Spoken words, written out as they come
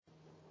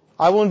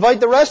I will invite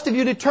the rest of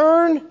you to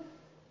turn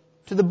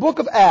to the book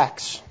of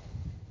Acts.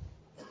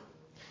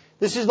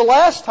 This is the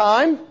last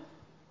time,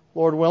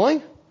 Lord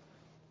willing,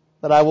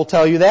 that I will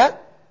tell you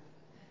that,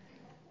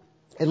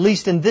 at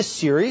least in this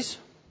series.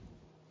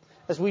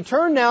 As we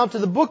turn now to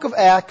the book of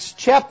Acts,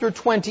 chapter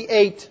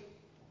 28.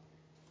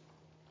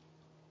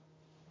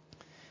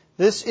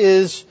 This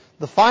is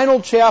the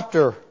final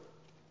chapter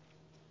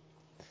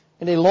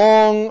in a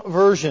long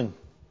version,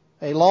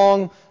 a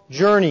long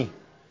journey.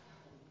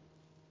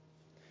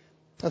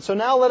 And so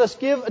now let us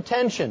give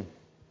attention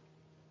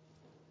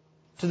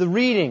to the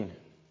reading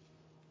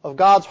of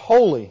God's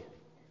holy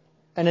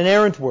and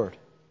inerrant word.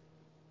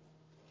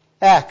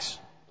 Acts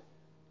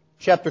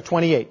chapter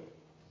 28.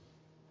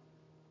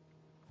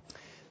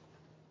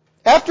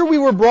 After we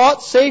were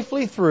brought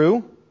safely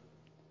through,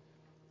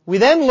 we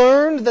then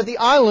learned that the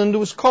island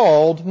was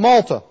called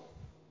Malta.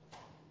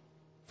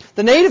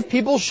 The native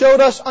people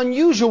showed us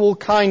unusual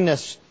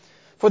kindness,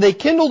 for they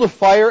kindled a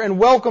fire and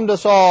welcomed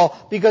us all,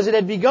 because it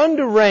had begun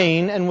to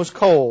rain and was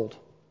cold.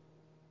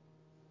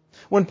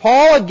 When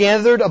Paul had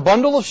gathered a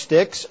bundle of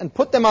sticks and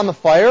put them on the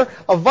fire,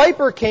 a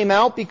viper came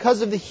out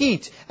because of the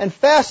heat and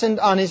fastened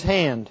on his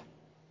hand.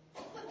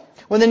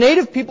 When the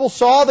native people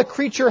saw the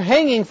creature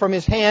hanging from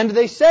his hand,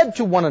 they said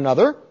to one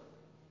another,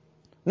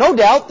 "No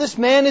doubt this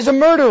man is a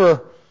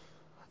murderer.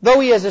 Though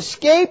he has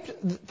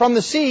escaped from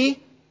the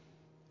sea,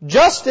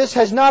 justice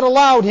has not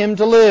allowed him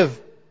to live."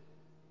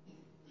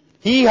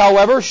 He,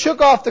 however, shook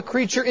off the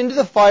creature into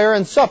the fire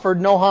and suffered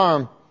no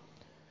harm.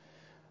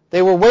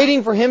 They were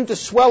waiting for him to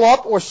swell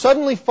up or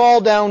suddenly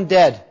fall down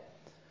dead.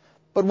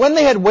 But when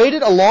they had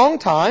waited a long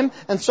time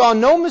and saw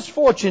no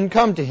misfortune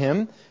come to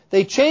him,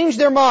 they changed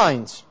their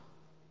minds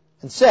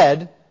and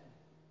said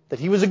that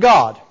he was a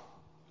god.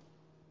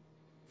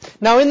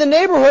 Now in the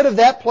neighborhood of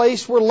that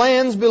place were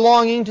lands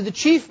belonging to the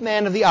chief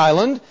man of the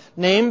island,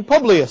 named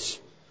Publius,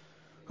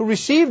 who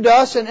received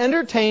us and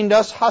entertained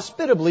us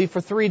hospitably for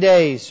 3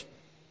 days.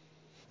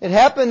 It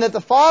happened that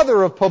the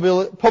father of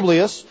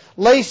Publius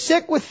lay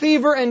sick with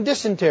fever and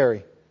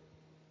dysentery.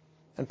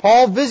 And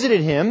Paul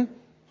visited him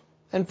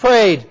and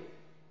prayed,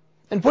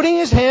 and putting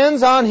his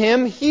hands on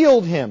him,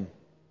 healed him.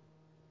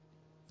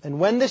 And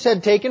when this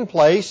had taken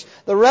place,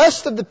 the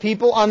rest of the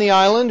people on the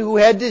island who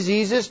had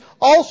diseases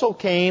also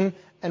came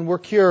and were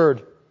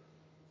cured.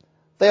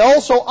 They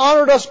also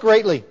honored us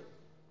greatly.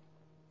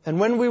 And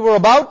when we were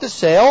about to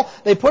sail,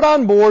 they put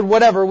on board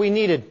whatever we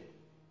needed.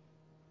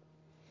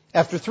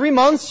 After 3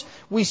 months,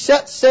 we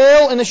set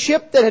sail in a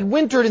ship that had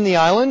wintered in the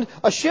island,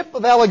 a ship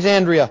of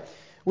Alexandria,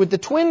 with the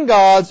twin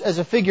gods as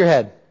a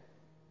figurehead.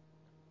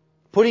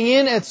 Putting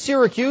in at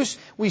Syracuse,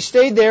 we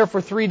stayed there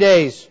for 3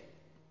 days.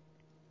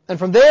 And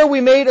from there we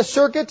made a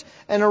circuit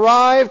and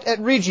arrived at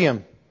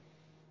Rhegium.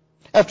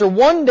 After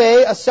 1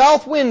 day, a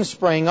south wind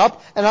sprang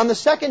up, and on the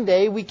 2nd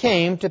day we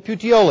came to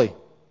Puteoli.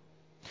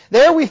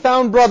 There we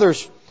found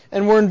brothers,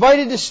 and were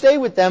invited to stay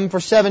with them for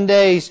 7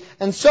 days.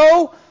 And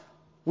so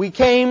we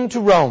came to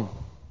Rome.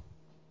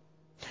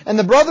 And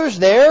the brothers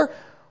there,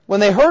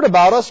 when they heard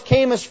about us,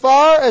 came as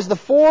far as the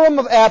Forum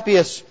of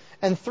Appius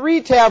and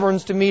 3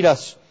 taverns to meet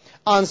us.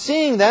 On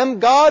seeing them,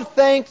 Paul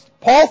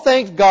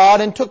thanked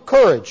God and took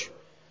courage.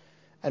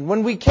 And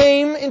when we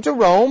came into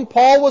Rome,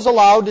 Paul was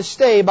allowed to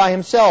stay by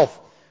himself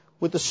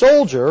with the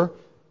soldier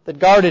that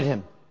guarded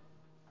him.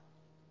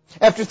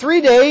 After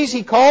 3 days,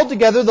 he called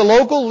together the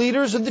local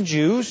leaders of the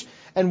Jews,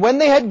 and when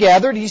they had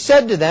gathered, he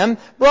said to them,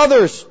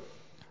 "Brothers,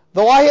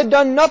 though I had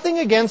done nothing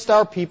against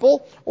our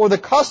people or the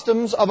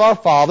customs of our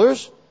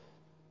fathers,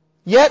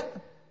 yet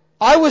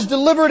I was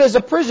delivered as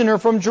a prisoner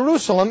from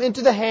Jerusalem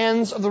into the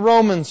hands of the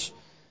Romans.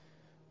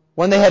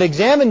 When they had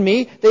examined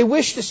me, they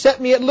wished to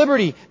set me at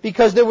liberty,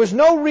 because there was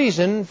no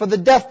reason for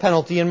the death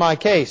penalty in my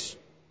case.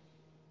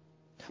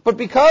 But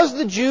because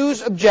the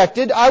Jews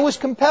objected, I was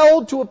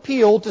compelled to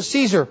appeal to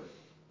Caesar,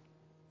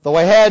 though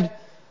I had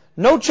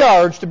no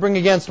charge to bring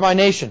against my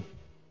nation.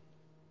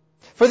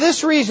 For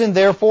this reason,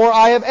 therefore,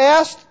 I have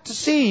asked to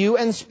see you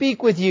and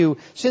speak with you,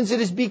 since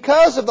it is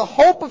because of the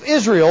hope of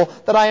Israel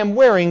that I am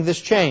wearing this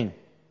chain."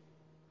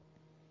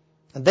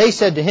 And they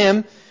said to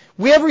him,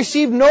 "We have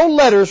received no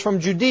letters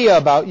from Judea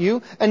about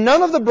you, and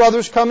none of the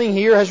brothers coming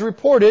here has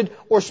reported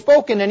or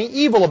spoken any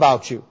evil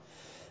about you.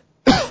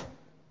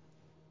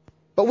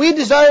 But we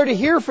desire to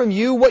hear from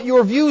you what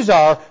your views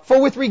are,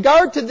 for with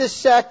regard to this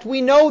sect,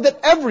 we know that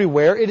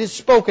everywhere it is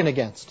spoken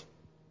against."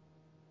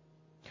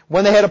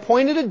 When they had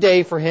appointed a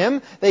day for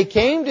him, they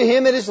came to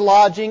him at his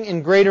lodging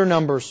in greater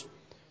numbers.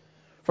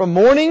 From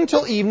morning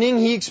till evening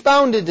he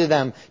expounded to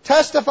them,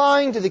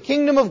 testifying to the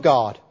kingdom of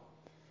God,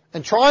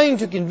 and trying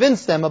to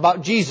convince them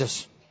about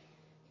Jesus,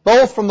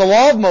 both from the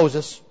law of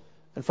Moses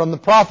and from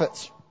the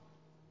prophets.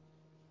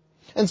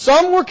 And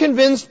some were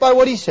convinced by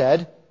what he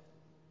said,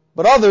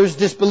 but others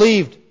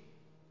disbelieved.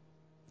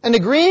 And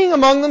agreeing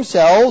among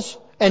themselves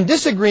and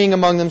disagreeing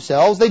among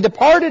themselves, they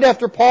departed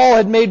after Paul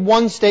had made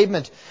one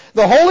statement.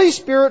 "The Holy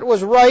Spirit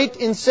was right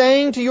in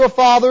saying to your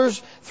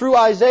fathers through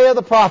Isaiah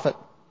the prophet,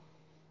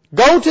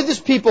 'Go to this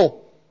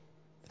people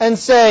and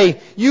say,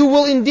 you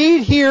will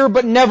indeed hear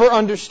but never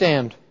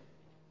understand.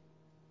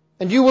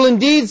 and you will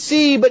indeed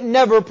see but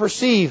never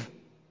perceive.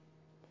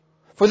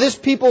 For this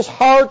people's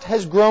heart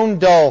has grown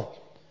dull,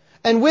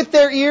 and with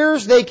their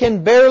ears they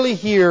can barely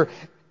hear,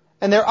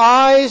 and their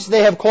eyes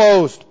they have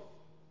closed,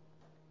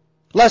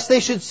 lest they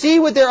should see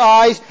with their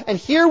eyes, and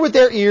hear with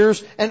their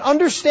ears, and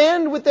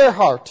understand with their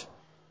heart,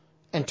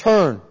 and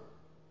turn,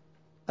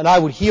 and I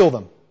would heal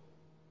them.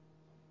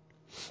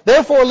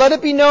 Therefore let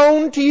it be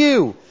known to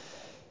you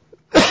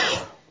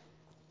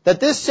that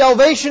this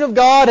salvation of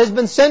God has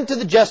been sent to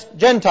the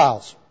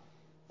Gentiles.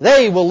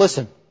 They will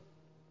listen.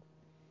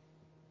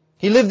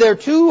 He lived there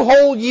 2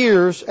 whole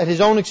years at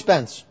his own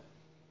expense,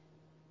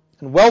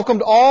 and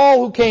welcomed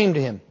all who came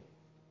to him,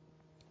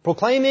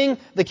 proclaiming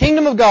the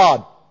kingdom of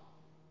God,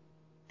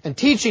 and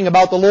teaching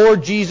about the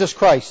Lord Jesus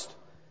Christ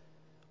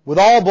with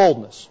all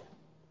boldness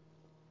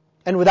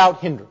and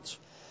without hindrance.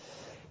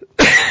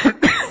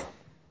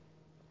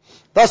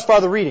 Thus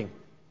far the reading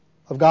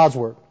of God's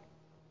Word.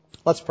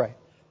 Let's pray.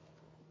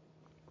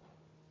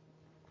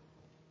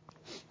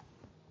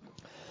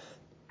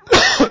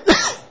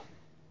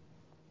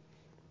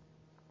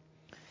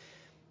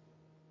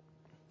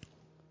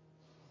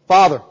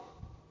 Father,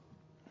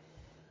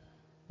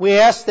 we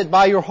ask that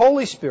by your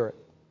Holy Spirit,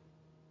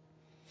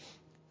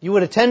 you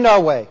would attend our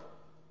way.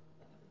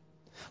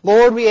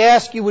 Lord, we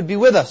ask you would be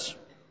with us,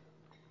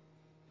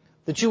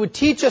 that you would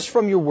teach us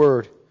from your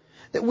word,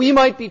 that we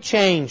might be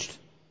changed,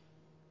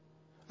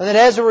 and that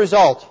as a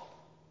result,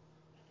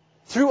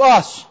 through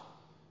us,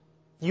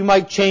 you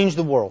might change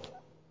the world.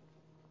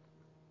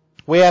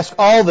 We ask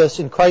all this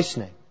in Christ's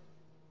name.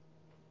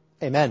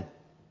 Amen.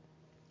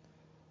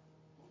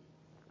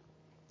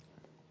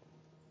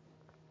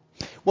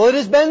 Well, it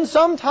has been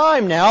some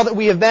time now that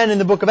we have been in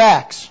the book of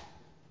Acts.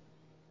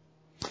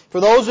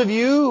 For those of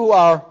you who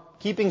are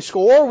keeping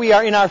score, we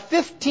are in our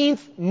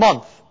 15th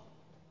month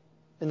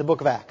in the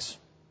book of Acts.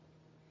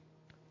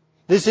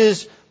 This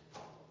is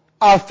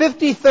our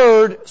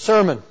 53rd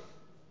sermon.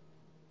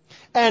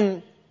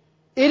 And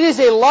it is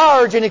a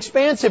large and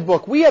expansive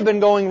book. We have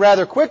been going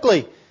rather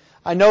quickly.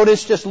 I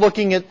noticed just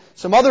looking at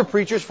some other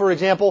preachers, for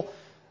example,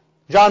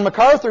 John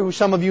MacArthur, who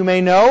some of you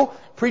may know,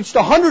 preached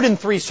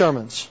 103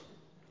 sermons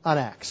on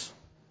Acts.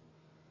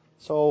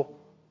 So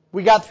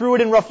we got through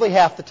it in roughly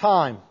half the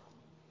time.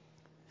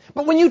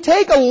 But when you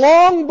take a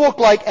long book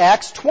like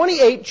Acts,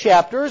 28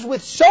 chapters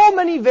with so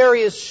many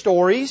various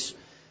stories,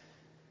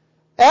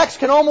 Acts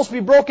can almost be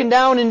broken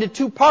down into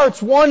 2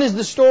 parts. One is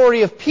the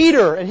story of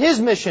Peter and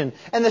his mission,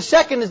 and the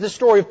second is the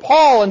story of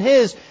Paul and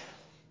his.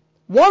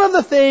 One of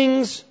the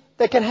things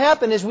that can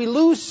happen is we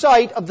lose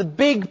sight of the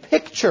big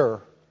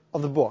picture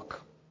of the book.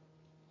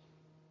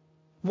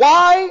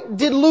 Why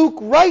did Luke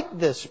write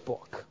this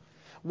book?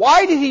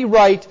 Why did he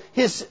write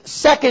his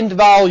 2nd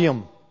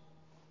volume?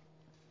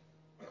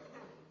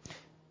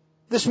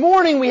 This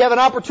morning we have an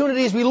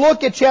opportunity as we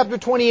look at chapter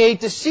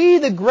 28 to see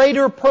the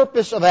greater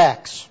purpose of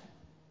Acts.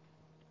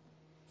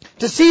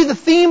 To see the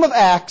theme of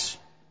Acts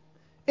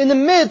in the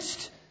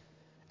midst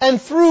and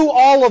through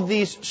all of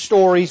these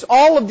stories,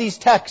 all of these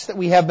texts that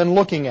we have been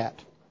looking at.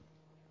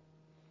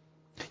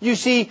 You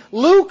see,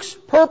 Luke's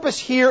purpose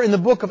here in the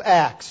book of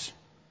Acts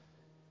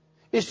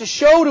is to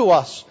show to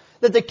us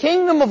that the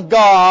kingdom of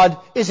God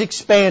is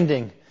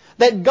expanding,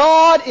 that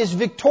God is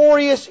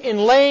victorious in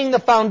laying the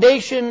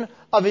foundation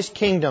of His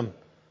kingdom,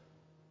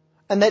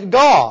 and that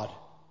God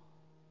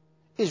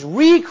is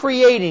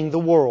recreating the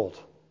world.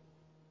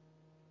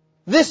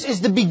 This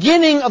is the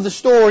beginning of the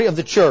story of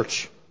the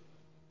church.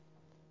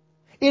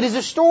 It is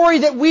a story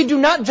that we do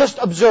not just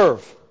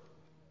observe.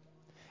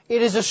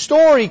 It is a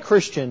story,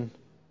 Christian,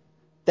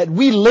 that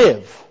we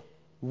live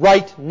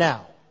right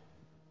now.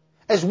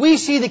 As we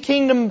see the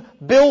kingdom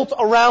built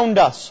around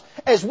us,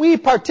 as we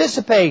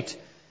participate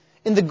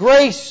in the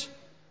grace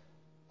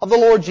of the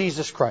Lord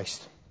Jesus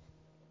Christ.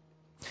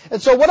 And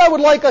so what I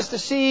would like us to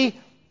see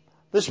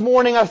this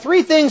morning are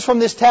 3 things from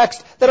this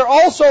text that are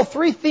also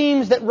 3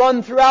 themes that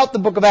run throughout the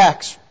book of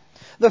Acts.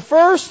 The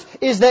first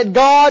is that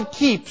God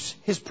keeps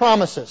His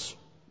promises.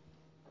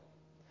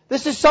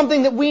 This is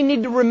something that we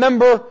need to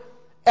remember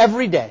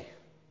every day,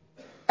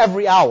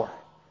 every hour.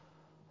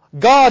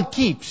 God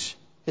keeps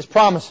His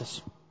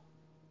promises.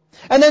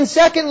 And then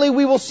secondly,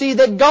 we will see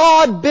that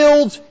God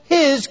builds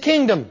His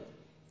kingdom.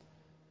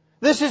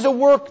 This is a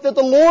work that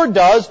the Lord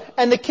does,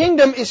 and the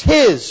kingdom is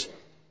His,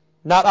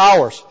 not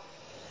ours.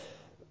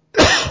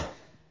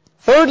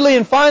 Thirdly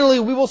and finally,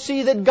 we will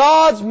see that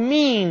God's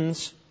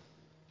means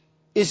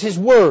is His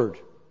Word.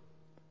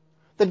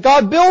 That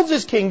God builds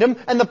His kingdom,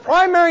 and the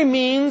primary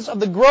means of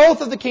the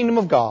growth of the kingdom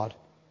of God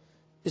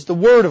is the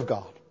Word of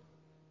God.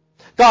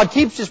 God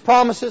keeps His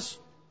promises,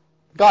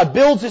 God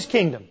builds His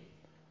kingdom,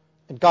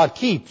 and God's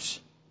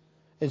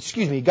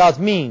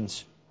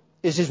means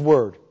is His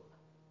Word.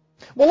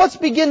 Well, let's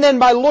begin then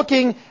by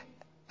looking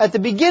at the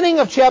beginning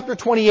of chapter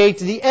 28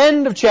 to the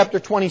end of chapter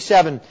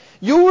 27.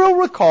 You will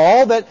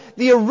recall that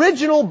the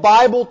original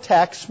Bible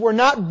texts were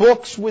not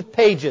books with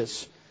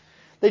pages.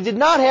 They did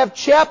not have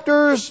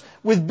chapters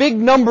with big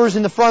numbers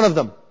in the front of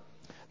them.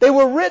 They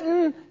were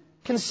written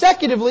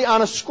consecutively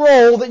on a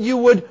scroll that you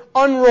would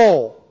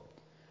unroll.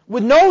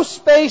 with no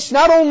space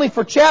not only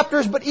for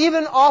chapters, but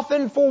even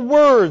often for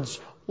words.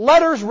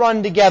 Letters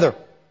run together.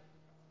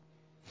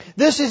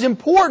 This is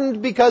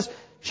important because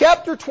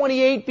chapter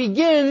 28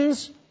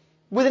 begins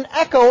with an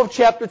echo of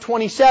chapter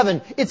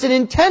 27. It's an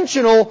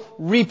intentional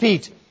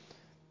repeat.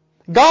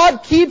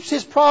 God keeps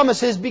His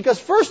promises because,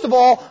 first of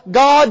all,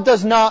 God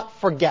does not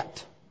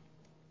forget.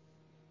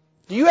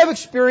 Do you have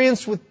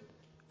experience with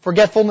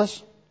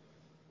forgetfulness?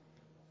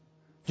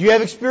 Do you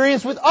have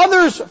experience with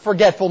others'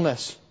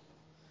 forgetfulness?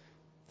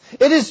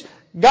 It has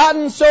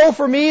gotten so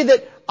for me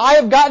that I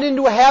have gotten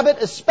into a habit,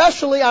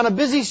 especially on a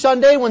busy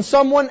Sunday when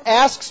someone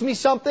asks me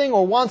something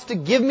or wants to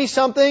give me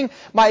something,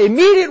 my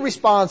immediate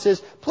response is,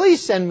 please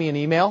send me an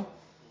email.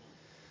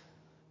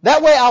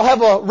 That way I'll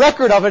have a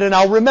record of it and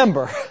I'll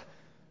remember,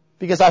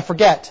 because I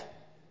forget.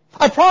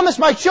 I promise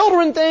my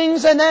children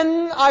things and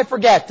then I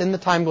forget and the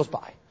time goes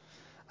by.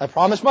 I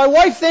promise my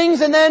wife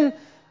things and then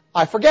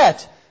I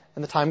forget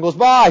and the time goes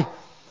by.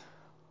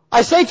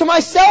 I say to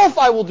myself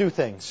I will do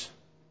things,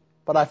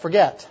 but I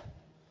forget.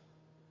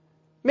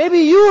 Maybe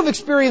you have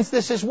experienced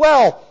this as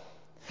well.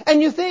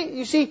 And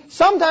you see,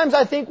 sometimes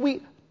I think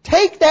we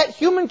take that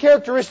human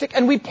characteristic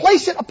and we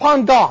place it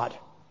upon God.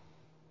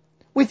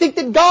 We think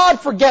that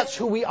God forgets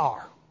who we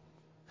are.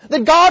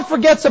 That God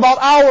forgets about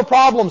our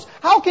problems.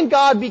 How can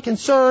God be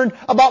concerned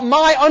about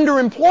my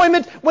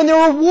underemployment when there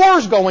are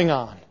wars going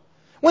on?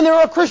 When there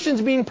are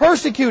Christians being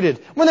persecuted?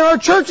 When there are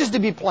churches to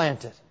be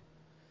planted?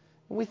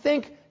 We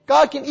think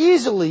God can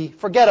easily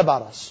forget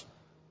about us.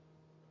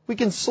 We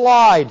can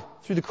slide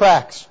through the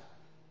cracks.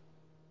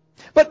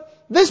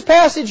 But this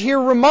passage here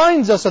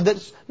reminds us of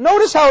this.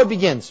 Notice how it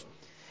begins.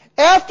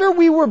 After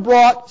we were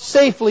brought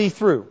safely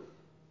through.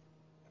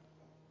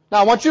 Now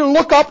I want you to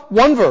look up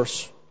one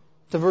verse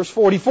to verse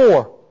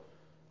 44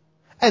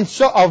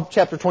 of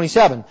chapter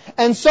 27.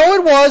 And so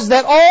it was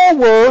that all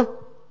were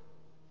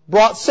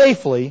brought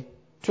safely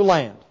to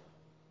land.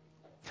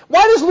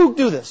 Why does Luke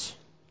do this?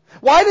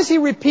 Why does he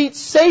repeat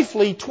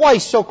safely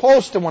twice so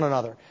close to one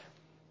another?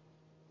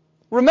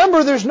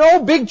 Remember, there's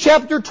no big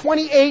chapter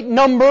 28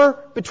 number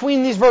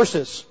between these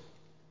verses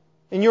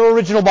in your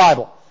original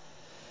Bible.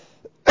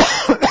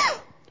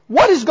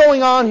 What is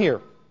going on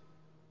here?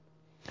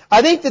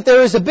 I think that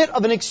there is a bit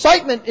of an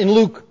excitement in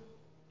Luke.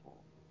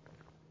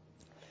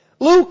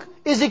 Luke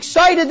is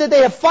excited that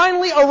they have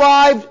finally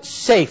arrived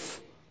safe.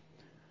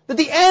 That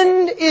the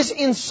end is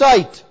in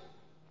sight.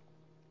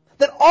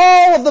 That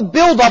all of the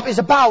buildup is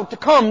about to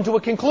come to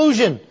a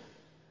conclusion.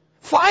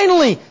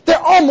 Finally, they're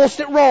almost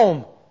at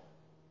Rome.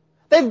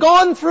 They've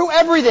gone through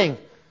everything.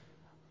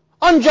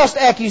 Unjust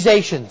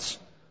accusations.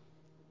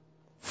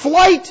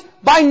 Flight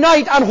by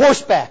night on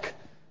horseback.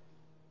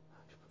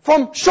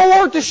 From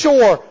shore to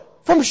shore.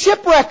 From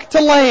shipwreck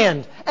to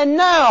land. And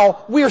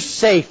now we're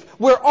safe.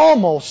 We're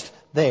almost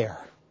there.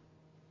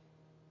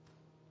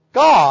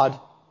 God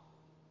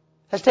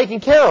has taken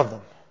care of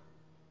them.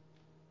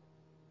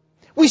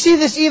 We see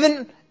this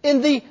even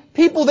in the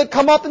people that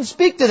come up and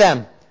speak to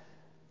them.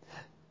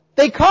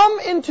 They come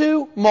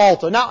into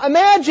Malta. Now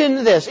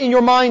imagine this in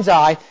your mind's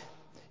eye.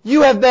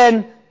 You have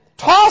been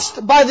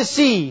tossed by the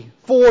sea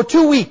for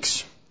 2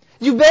 weeks.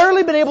 You've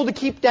barely been able to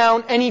keep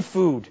down any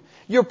food.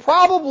 You're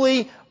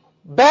probably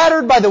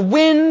battered by the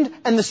wind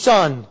and the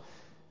sun.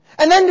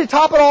 And then to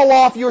top it all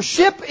off, your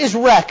ship is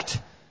wrecked.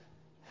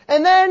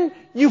 And then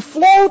you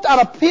float on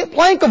a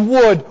plank of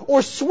wood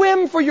or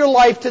swim for your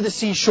life to the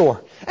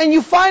seashore. And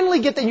you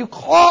finally get there, you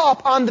claw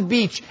up on the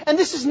beach. And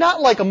this is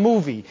not like a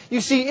movie.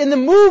 You see, in the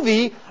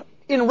movie,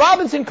 in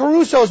Robinson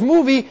Crusoe's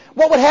movie,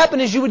 what would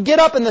happen is you would get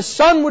up and the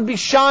sun would be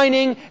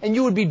shining and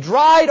you would be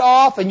dried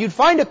off and you'd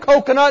find a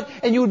coconut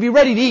and you would be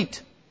ready to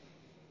eat.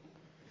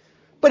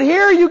 But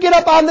here you get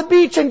up on the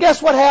beach and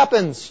guess what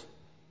happens?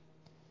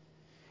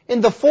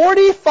 In the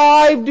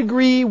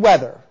 45-degree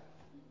weather,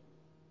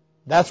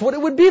 that's what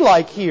it would be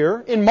like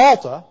here in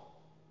Malta,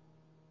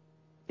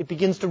 it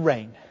begins to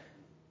rain.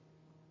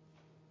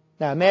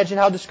 Now imagine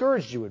how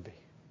discouraged you would be.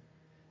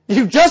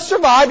 You've just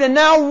survived and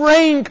now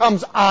rain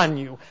comes on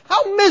you.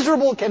 How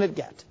miserable can it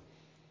get?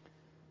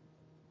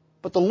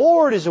 But the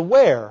Lord is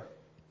aware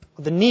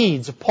of the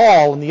needs of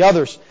Paul and the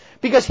others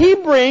because He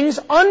brings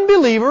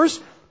unbelievers,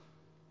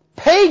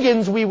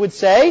 pagans we would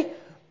say,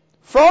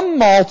 from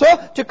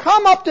Malta to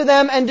come up to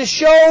them and to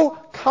show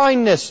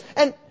kindness.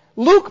 And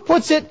Luke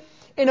puts it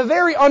in a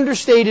very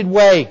understated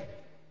way.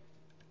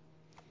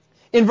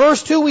 In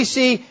verse 2 we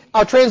see,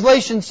 our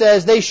translation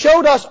says, they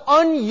showed us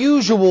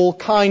unusual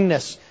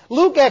kindness.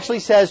 Luke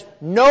actually says,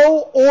 no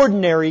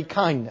ordinary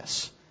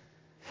kindness.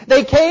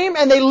 They came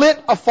and they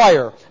lit a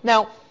fire.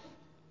 Now,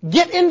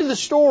 get into the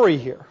story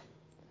here.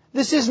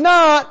 This is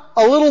not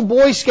a little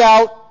Boy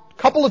Scout,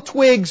 couple of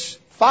twigs,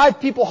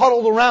 5 people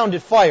huddled around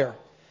at fire.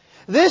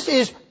 This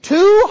is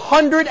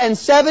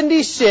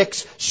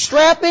 276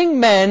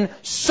 strapping men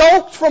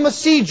soaked from a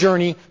sea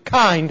journey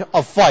kind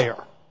of fire.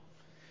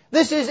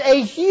 This is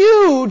a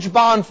huge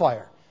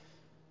bonfire.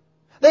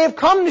 They have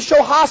come to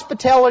show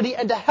hospitality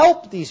and to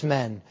help these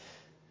men.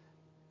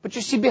 But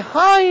you see,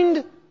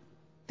 behind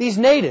these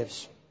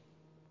natives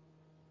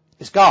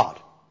is God.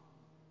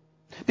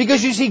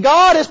 Because you see,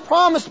 God has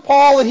promised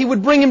Paul that He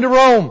would bring him to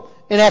Rome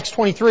in Acts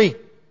 23.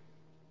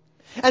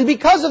 And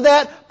because of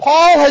that,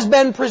 Paul has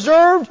been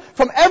preserved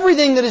from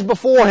everything that is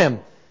before him.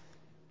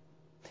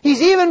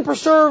 He's even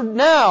preserved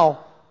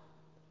now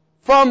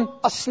from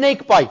a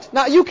snake bite.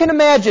 Now you can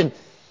imagine,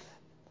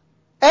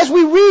 as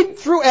we read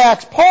through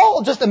Acts,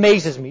 Paul just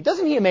amazes me.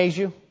 Doesn't he amaze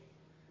you?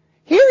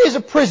 Here is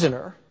a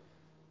prisoner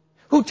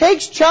who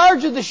takes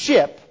charge of the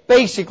ship,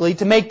 basically,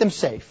 to make them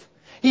safe.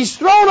 He's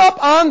thrown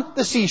up on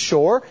the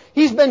seashore.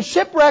 He's been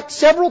shipwrecked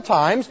several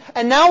times,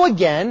 and now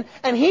again,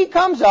 and he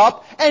comes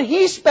up and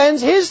he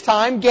spends his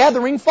time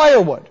gathering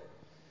firewood.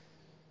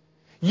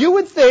 You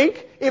would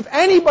think if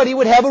anybody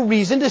would have a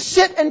reason to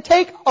sit and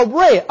take a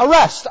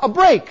rest, a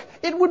break,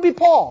 it would be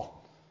Paul.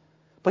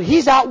 But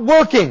he's out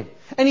working,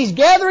 and he's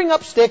gathering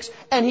up sticks,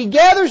 and he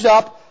gathers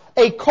up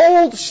a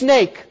cold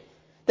snake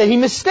that he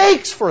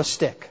mistakes for a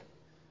stick.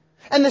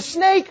 And the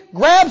snake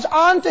grabs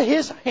onto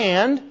his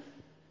hand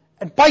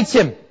and bites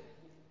him.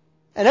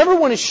 And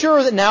everyone is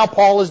sure that now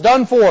Paul is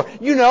done for.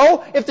 You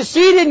know, if the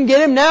sea didn't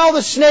get him, now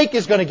the snake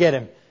is going to get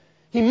him.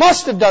 He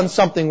must have done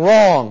something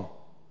wrong.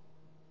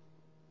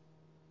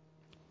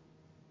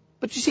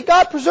 But you see,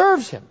 God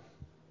preserves him.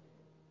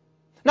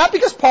 Not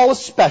because Paul is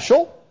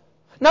special.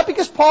 Not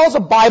because Paul is a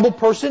Bible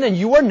person and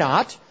you are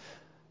not.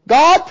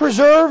 God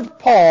preserved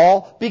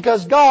Paul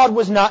because God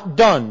was not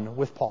done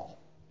with Paul.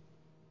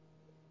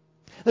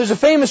 There's a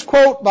famous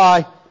quote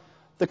by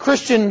the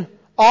Christian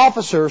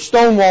officer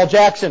Stonewall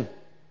Jackson.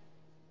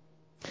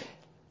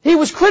 He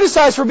was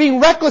criticized for being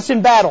reckless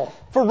in battle,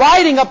 for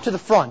riding up to the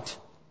front.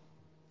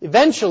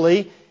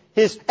 Eventually,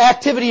 his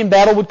activity in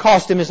battle would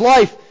cost him his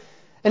life.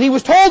 And he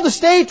was told to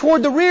stay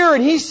toward the rear,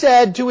 and he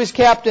said to his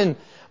captain,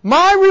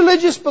 "My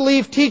religious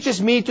belief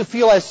teaches me to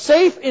feel as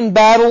safe in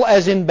battle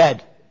as in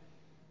bed.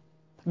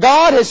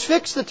 God has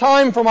fixed the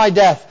time for my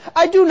death.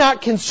 I do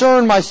not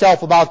concern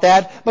myself about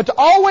that, but to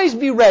always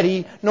be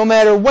ready no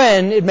matter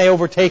when it may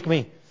overtake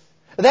me.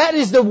 That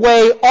is the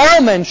way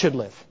all men should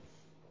live,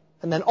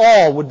 and then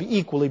all would be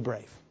equally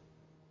brave."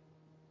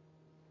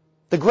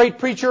 The great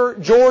preacher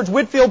George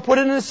Whitefield put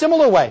it in a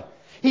similar way.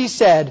 He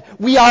said,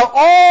 "We are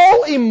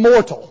all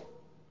immortal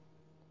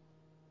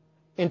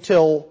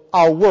until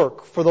our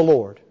work for the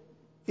Lord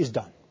is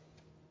done."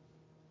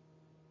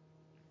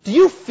 Do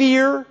you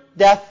fear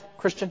death,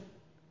 Christian?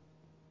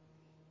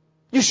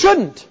 You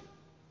shouldn't.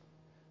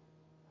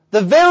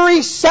 The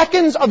very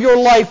seconds of your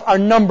life are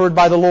numbered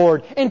by the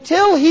Lord.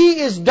 Until He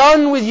is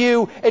done with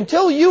you,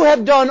 until you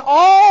have done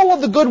all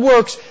of the good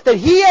works that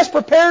He has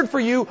prepared for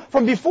you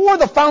from before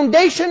the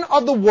foundation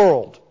of the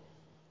world,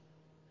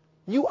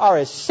 you are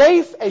as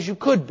safe as you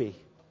could be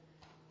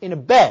in a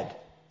bed,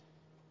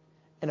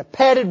 in a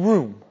padded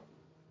room,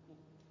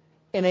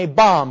 in a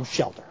bomb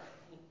shelter.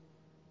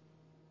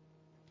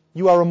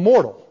 You are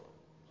immortal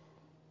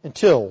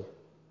until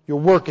your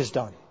work is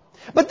done.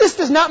 But this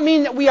does not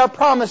mean that we are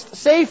promised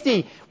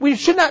safety. We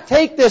should not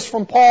take this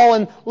from Paul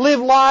and live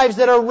lives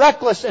that are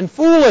reckless and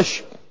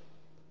foolish.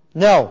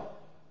 No.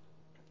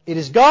 It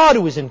is God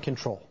who is in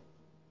control.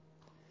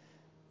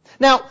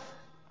 Now,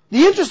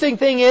 the interesting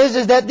thing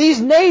is that these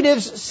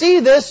natives see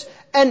this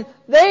and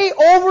they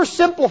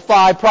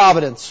oversimplify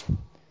providence.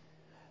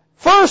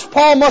 First,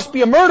 Paul must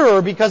be a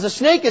murderer because a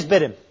snake has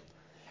bit him.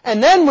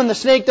 And then when the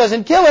snake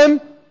doesn't kill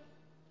him,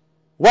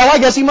 well, I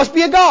guess he must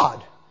be a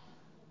god.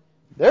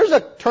 There's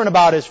a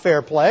turnabout as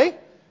fair play.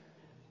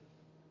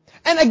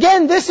 And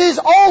again, this is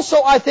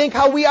also, I think,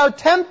 how we are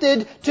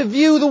tempted to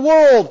view the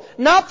world.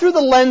 Not through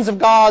the lens of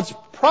God's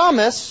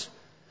promise,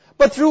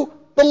 but through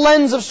the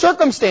lens of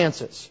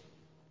circumstances.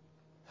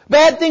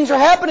 Bad things are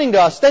happening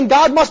to us, then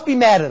God must be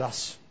mad at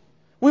us.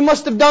 We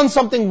must have done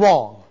something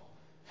wrong.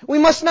 We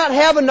must not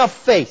have enough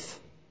faith.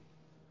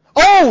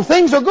 Oh,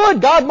 things are good.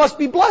 God must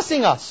be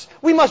blessing us.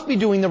 We must be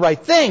doing the right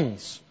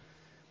things.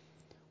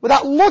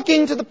 Without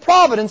looking to the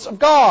providence of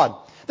God.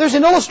 There's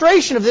an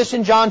illustration of this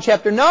in John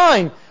chapter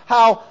 9,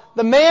 how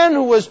the man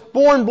who was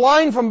born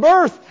blind from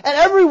birth, and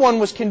everyone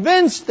was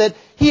convinced that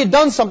he had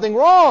done something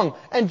wrong.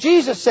 And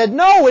Jesus said,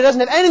 no, it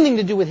doesn't have anything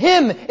to do with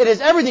him. It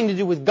has everything to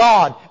do with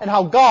God and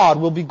how God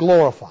will be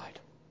glorified.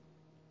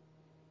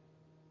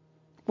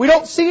 We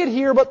don't see it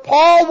here, but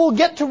Paul will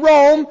get to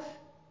Rome.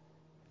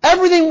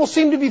 Everything will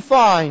seem to be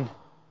fine.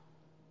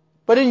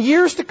 But in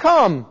years to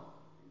come,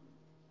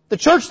 the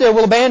church there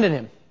will abandon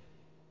him.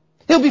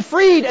 He'll be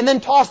freed and then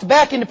tossed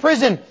back into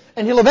prison,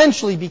 and he'll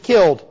eventually be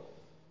killed.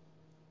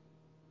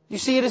 You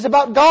see, it is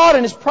about God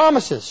and His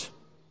promises,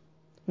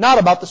 not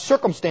about the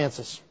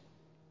circumstances.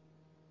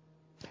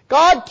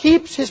 God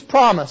keeps His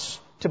promise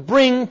to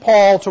bring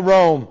Paul to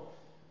Rome.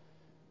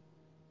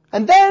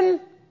 And then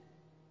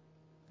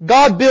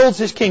God builds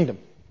His kingdom.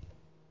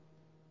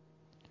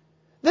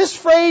 This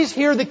phrase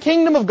here, the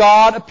kingdom of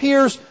God,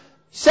 appears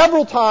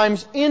several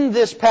times in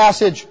this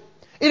passage.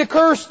 It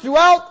occurs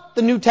throughout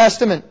the New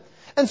Testament.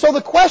 And so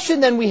the question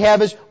then we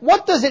have is,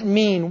 what does it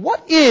mean?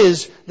 What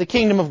is the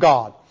kingdom of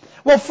God?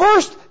 Well,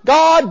 first,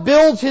 God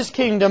builds His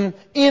kingdom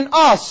in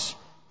us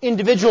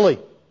individually.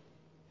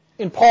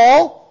 In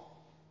Paul,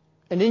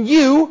 and in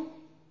you,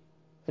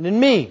 and in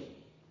me.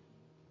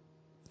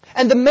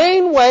 And the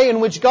main way in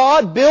which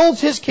God builds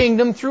His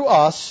kingdom through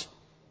us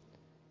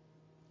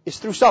is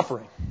through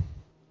suffering.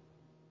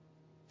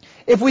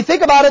 If we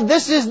think about it,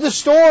 this is the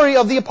story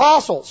of the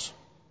apostles.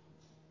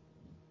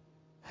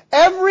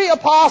 Every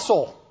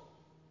apostle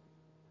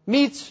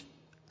meets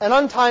an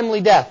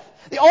untimely death.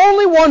 The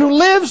only one who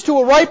lives to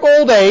a ripe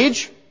old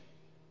age,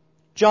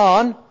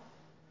 John,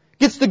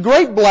 gets the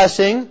great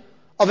blessing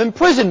of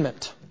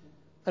imprisonment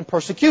and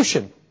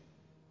persecution.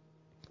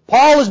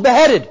 Paul is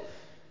beheaded.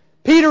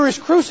 Peter is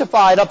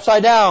crucified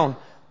upside down.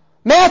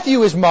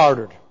 Matthew is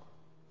martyred.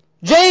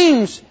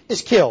 James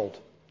is killed.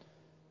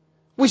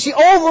 We see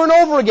over and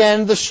over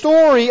again the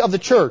story of the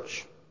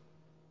church.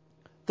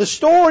 The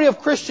story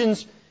of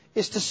Christians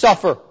is to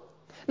suffer.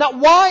 Now,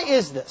 why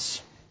is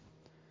this?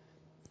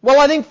 Well,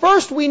 I think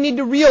first we need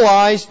to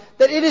realize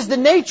that it is the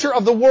nature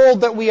of the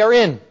world that we are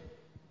in.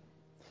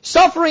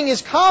 Suffering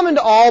is common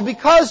to all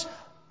because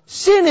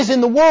sin is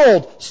in the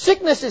world,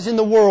 sickness is in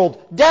the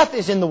world, death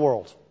is in the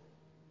world.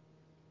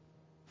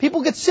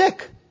 People get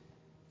sick.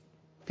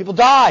 People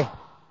die.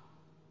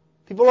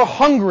 People are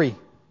hungry.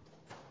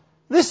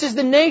 This is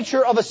the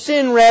nature of a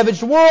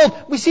sin-ravaged world.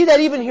 We see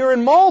that even here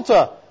in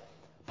Malta.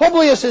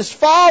 Publius'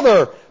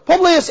 father.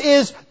 Publius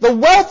is the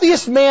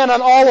wealthiest man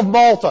on all of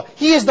Malta.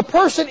 He is the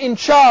person in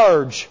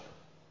charge.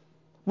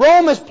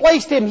 Rome has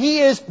placed him. He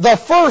is the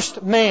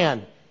first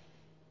man.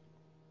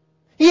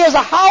 He has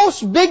a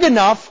house big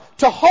enough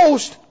to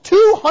host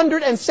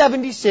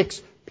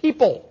 276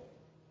 people.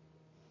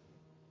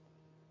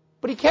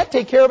 But he can't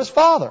take care of his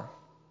father.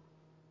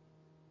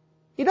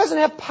 He doesn't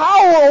have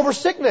power over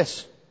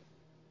sickness.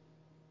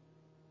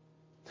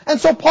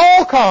 And so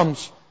Paul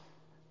comes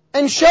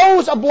and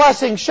shows a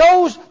blessing,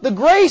 shows the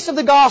grace of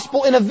the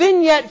gospel in a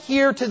vignette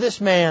here to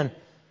this man.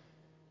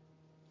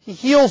 He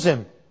heals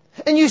him.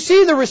 And you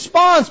see the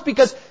response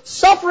because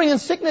suffering and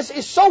sickness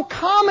is so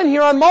common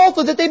here on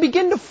Malta that they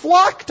begin to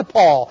flock to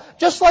Paul,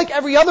 just like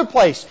every other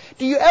place.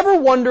 Do you ever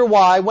wonder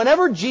why,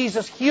 whenever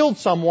Jesus healed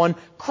someone,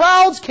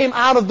 crowds came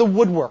out of the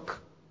woodwork?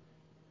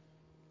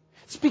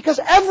 It's because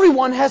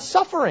everyone has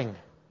suffering.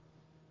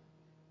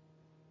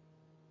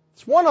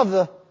 It's one of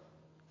the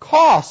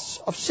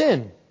costs of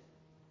sin.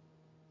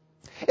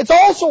 It's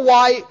also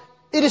why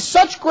it is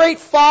such great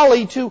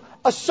folly to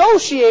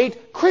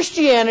associate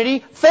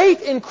Christianity,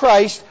 faith in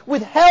Christ,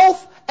 with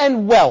health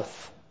and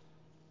wealth.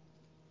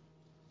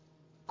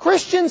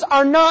 Christians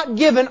are not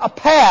given a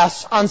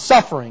pass on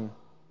suffering.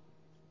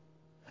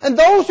 And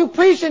those who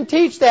preach and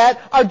teach that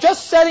are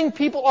just setting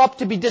people up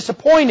to be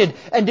disappointed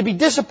and to be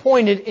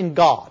disappointed in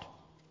God.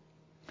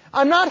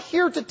 I'm not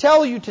here to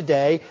tell you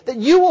today that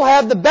you will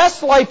have the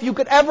best life you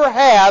could ever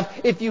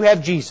have if you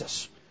have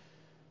Jesus.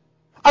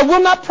 I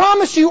will not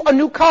promise you a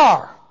new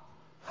car.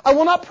 I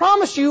will not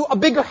promise you a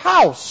bigger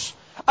house.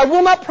 I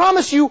will not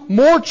promise you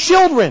more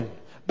children,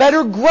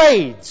 better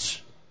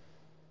grades.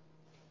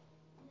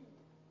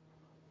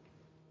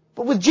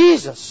 But with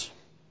Jesus,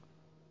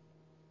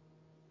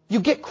 you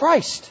get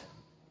Christ.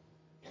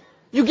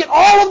 You get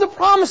all of the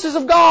promises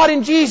of God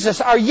in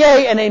Jesus are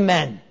yea and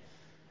amen.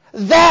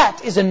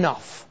 That is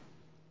enough.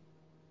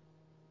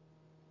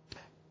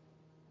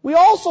 We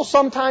also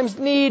sometimes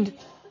need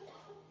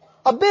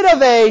a bit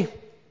of a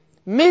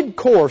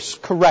mid-course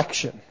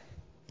correction.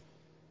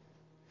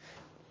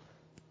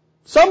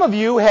 Some of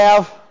you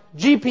have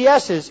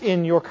GPSs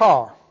in your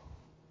car.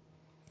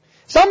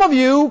 Some of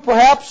you,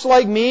 perhaps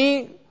like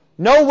me,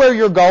 know where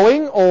you're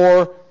going,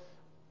 or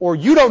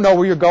you don't know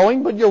where you're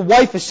going, but your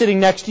wife is sitting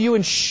next to you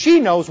and she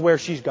knows where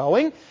she's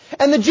going.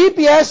 And the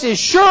GPS is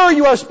sure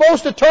you are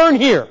supposed to turn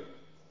here.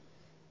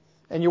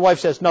 And your wife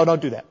says, no,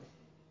 don't do that.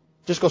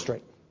 Just go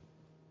straight.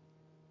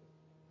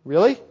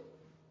 Really?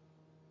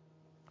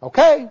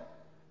 Okay.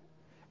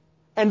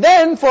 And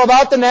then for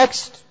about the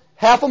next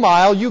half a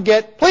mile, you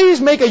get,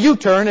 please make a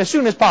U-turn as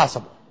soon as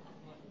possible.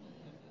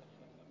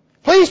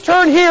 Please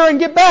turn here and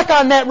get back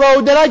on that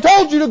road that I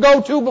told you to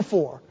go to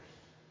before.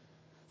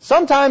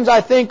 Sometimes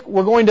I think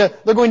they're going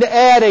to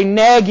add a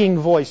nagging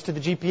voice to the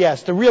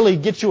GPS to really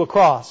get you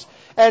across.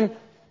 And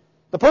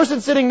the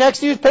person sitting next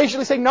to you is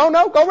patiently saying, no,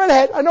 go right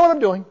ahead. I know what I'm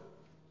doing.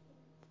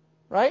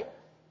 Right?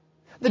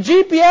 The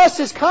GPS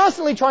is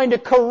constantly trying to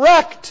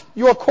correct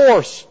your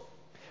course.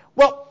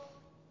 Well,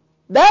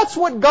 that's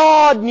what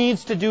God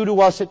needs to do to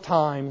us at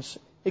times,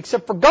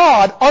 except for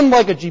God,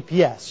 unlike a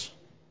GPS,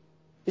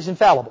 is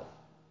infallible.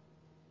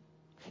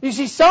 You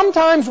see,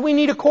 sometimes we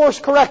need a course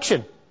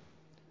correction.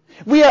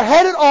 We are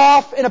headed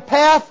off in a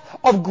path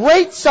of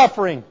great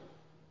suffering.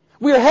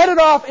 We are headed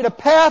off in a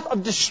path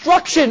of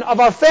destruction of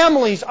our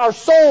families, our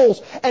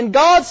souls, and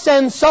God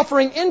sends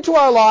suffering into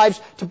our lives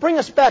to bring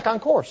us back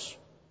on course.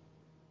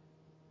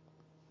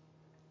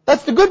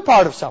 That's the good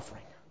part of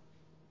suffering.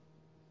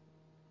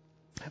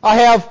 I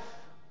have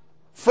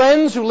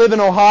friends who live in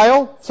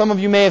Ohio. Some of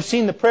you may have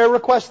seen the prayer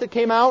request that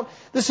came out.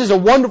 This is a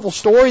wonderful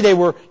story. They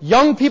were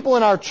young people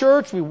in our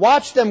church. We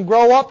watched them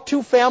grow up,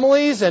 2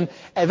 families, and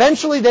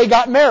eventually they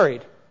got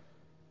married.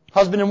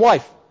 Husband and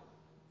wife.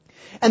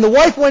 And the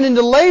wife went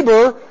into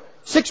labor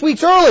 6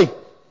 weeks early.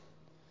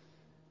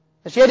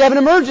 She had to have an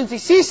emergency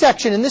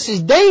C-section, and this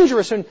is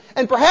dangerous, and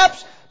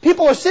perhaps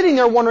people are sitting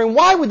there wondering,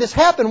 why would this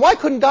happen? Why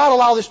couldn't God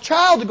allow this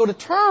child to go to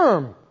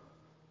term?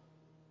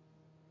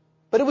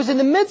 But it was in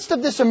the midst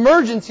of this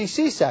emergency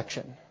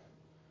C-section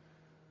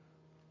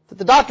that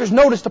the doctors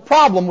noticed a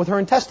problem with her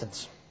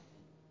intestines.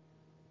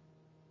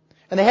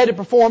 And they had to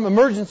perform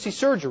emergency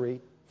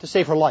surgery to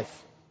save her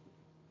life.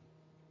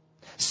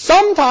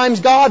 Sometimes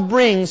God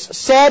brings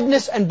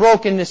sadness and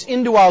brokenness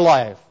into our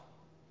life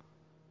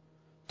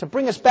to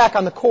bring us back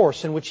on the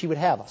course in which He would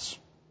have us.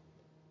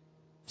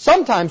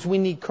 Sometimes we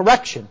need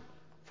correction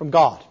from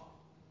God.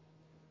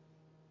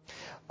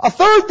 A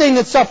third thing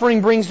that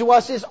suffering brings to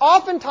us is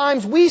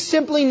oftentimes we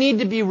simply need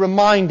to be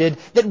reminded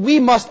that we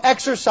must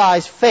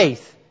exercise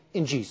faith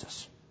in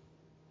Jesus.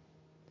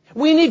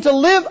 We need to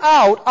live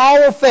out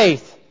our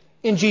faith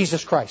in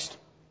Jesus Christ.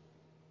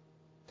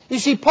 You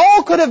see,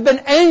 Paul could have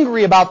been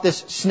angry about this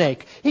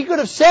snake. He could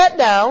have sat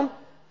down,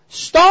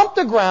 stomped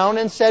the ground,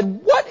 and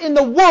said, what in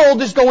the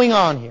world is going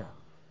on here?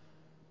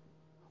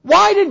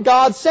 Why did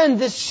God send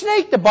this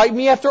snake to bite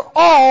me after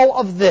all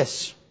of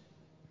this?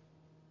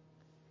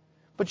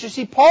 But you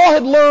see, Paul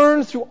had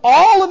learned through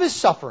all of his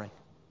suffering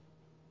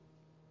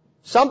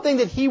something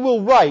that he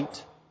will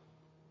write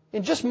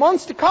in just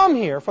months to come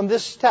here from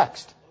this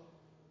text.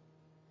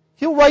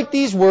 He'll write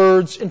these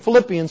words in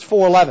Philippians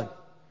 4:11,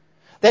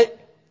 that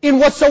in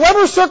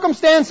whatsoever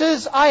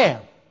circumstances I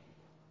am,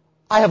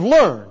 I have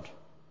learned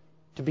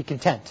to be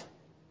content.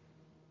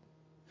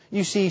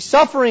 You see,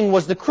 suffering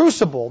was the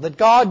crucible that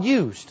God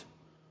used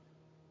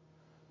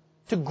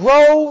to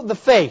grow the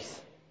faith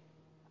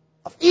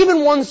of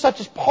even one such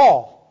as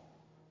Paul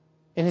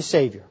in his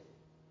Savior.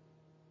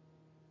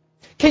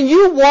 Can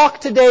you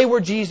walk today where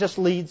Jesus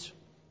leads?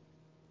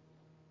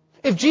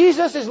 If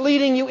Jesus is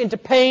leading you into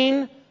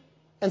pain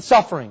and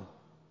suffering,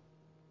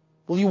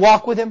 will you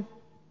walk with Him?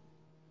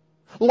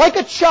 Like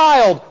a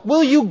child,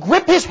 will you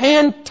grip His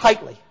hand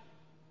tightly,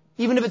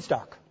 even if it's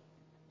dark?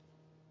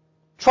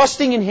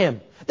 Trusting in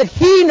Him, that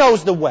He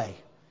knows the way,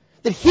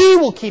 that He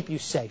will keep you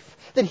safe,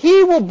 that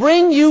He will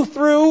bring you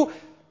through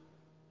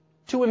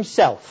to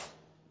Himself.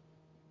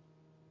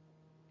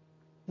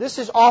 This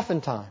is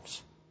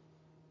oftentimes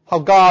how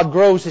God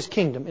grows His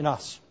kingdom in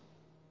us.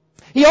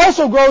 He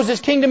also grows His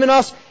kingdom in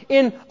us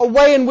in a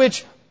way in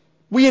which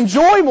we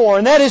enjoy more,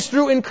 and that is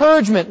through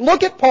encouragement.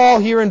 Look at Paul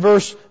here in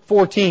verse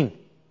 14.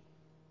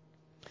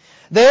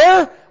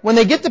 There, when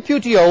they get to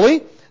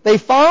Puteoli, they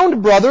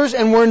found brothers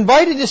and were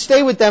invited to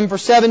stay with them for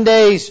 7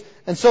 days,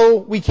 and so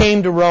we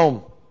came to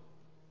Rome.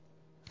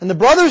 And the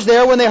brothers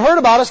there, when they heard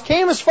about us,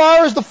 came as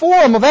far as the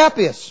Forum of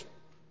Appius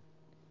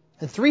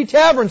and 3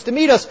 taverns to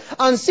meet us.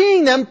 On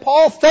seeing them,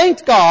 Paul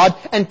thanked God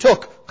and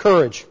took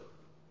courage.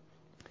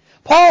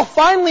 Paul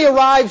finally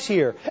arrives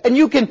here, and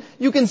you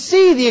can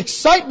see the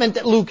excitement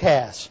that Luke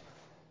has.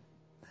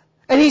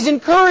 And he's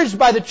encouraged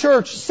by the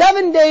church.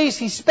 7 days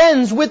he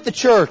spends with the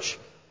church.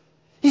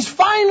 He's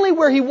finally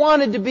where he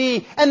wanted to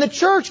be, and the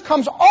church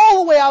comes all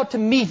the way out to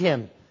meet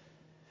him.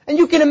 And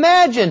you can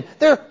imagine,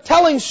 they're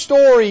telling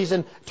stories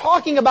and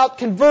talking about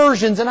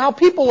conversions and how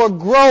people are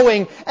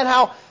growing and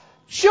how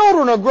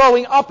children are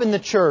growing up in the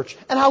church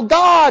and how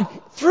God,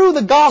 through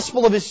the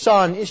gospel of His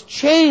Son, is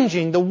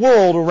changing the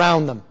world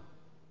around them.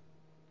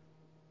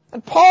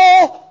 And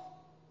Paul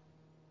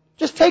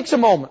just takes a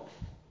moment.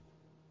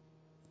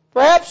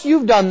 Perhaps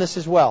you've done this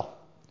as well.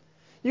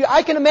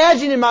 I can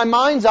imagine in my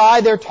mind's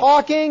eye they're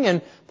talking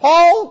and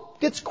Paul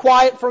gets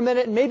quiet for a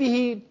minute and maybe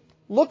he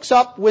looks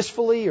up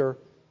wistfully or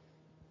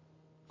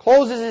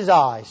closes his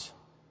eyes.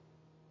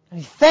 And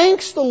he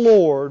thanks the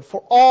Lord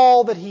for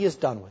all that He has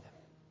done with him.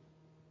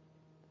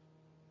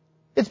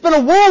 It's been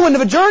a whirlwind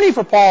of a journey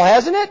for Paul,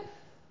 hasn't it?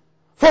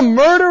 From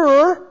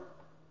murderer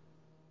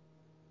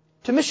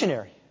to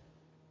missionary.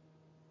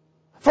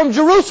 From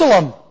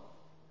Jerusalem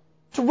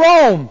to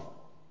Rome.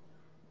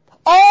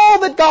 All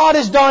that God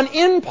has done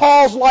in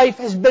Paul's life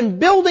has been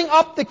building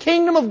up the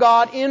kingdom of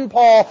God in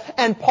Paul,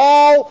 and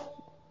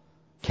Paul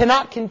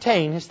cannot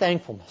contain his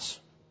thankfulness.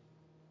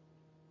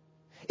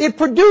 It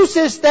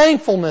produces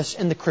thankfulness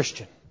in the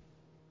Christian.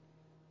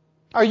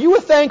 Are you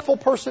a thankful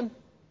person?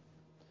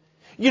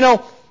 You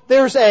know,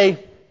 there's a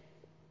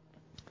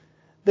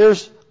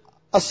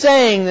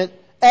saying that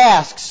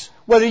asks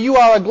whether you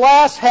are a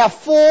glass half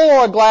full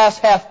or a glass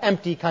half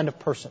empty kind of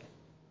person.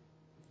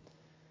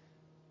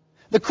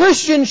 The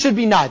Christian should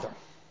be neither.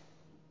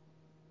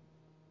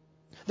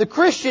 The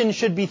Christian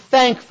should be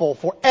thankful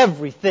for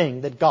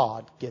everything that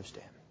God gives to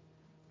him.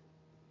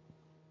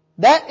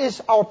 That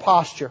is our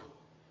posture.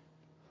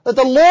 That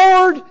the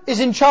Lord is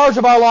in charge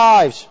of our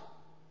lives.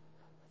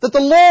 That the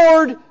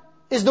Lord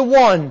is the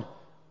one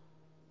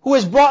who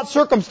has brought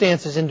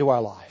circumstances into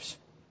our lives.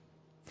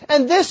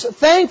 And this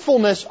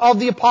thankfulness of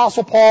the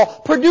Apostle Paul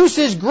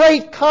produces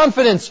great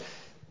confidence.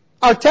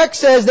 Our text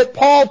says that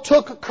Paul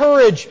took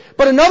courage.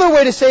 But another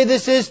way to say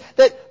this is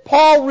that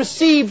Paul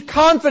received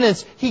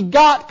confidence. He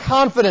got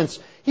confidence.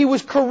 He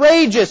was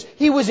courageous.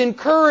 He was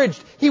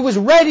encouraged. He was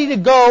ready to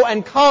go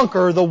and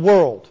conquer the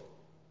world.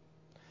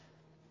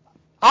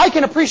 I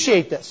can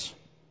appreciate this.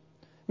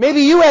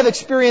 Maybe you have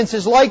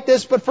experiences like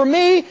this, but for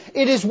me,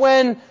 it is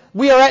when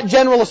we are at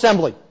General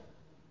Assembly.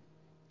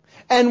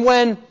 And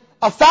when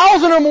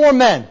 1,000 or more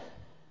men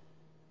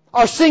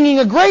are singing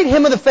a great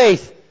hymn of the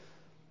faith,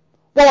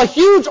 while a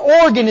huge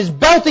organ is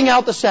belting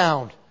out the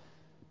sound.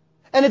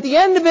 And at the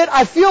end of it,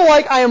 I feel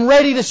like I am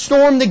ready to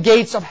storm the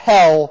gates of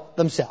hell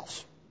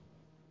themselves.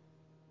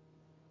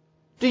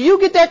 Do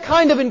you get that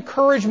kind of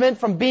encouragement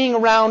from being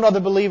around other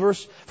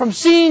believers? From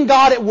seeing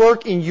God at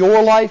work in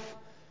your life?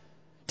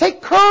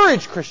 Take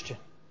courage, Christian.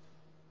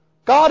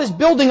 God is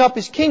building up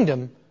His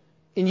kingdom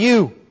in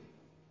you.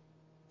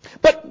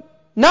 But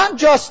not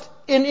just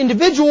in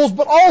individuals,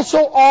 but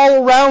also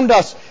all around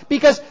us.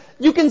 Because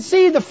you can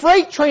see the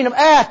freight train of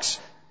Acts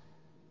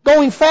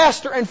going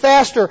faster and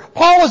faster.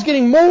 Paul is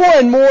getting more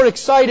and more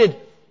excited.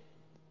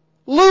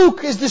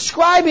 Luke is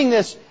describing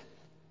this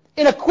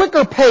in a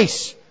quicker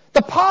pace.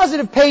 The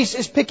positive pace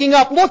is picking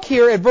up. Look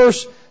here at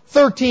verse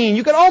 13.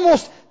 You can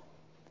almost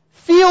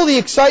feel the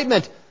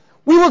excitement.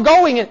 We were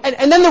going,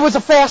 and then there was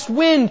a fast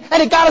wind,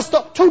 and it got us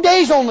 2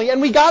 days only,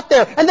 and we got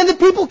there. And then the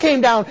people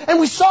came down, and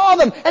we saw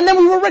them, and then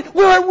we were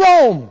at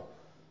Rome.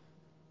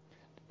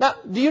 Now,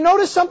 do you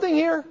notice something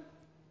here?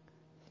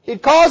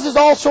 It causes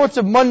all sorts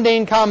of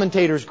mundane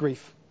commentators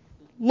grief.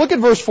 Look at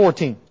verse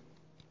 14.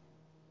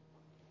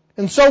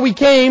 And so we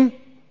came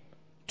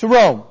to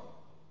Rome.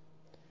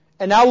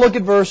 And now look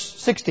at verse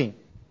 16.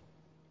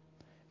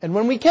 And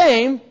when we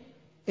came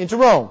into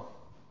Rome.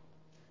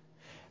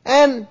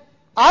 And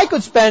I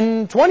could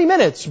spend 20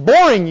 minutes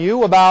boring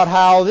you about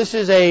how this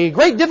is a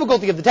great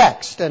difficulty of the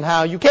text and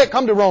how you can't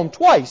come to Rome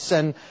twice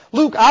and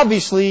Luke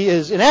obviously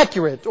is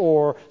inaccurate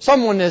or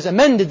someone has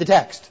amended the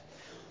text.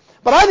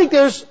 But I think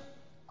there's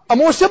a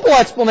more simple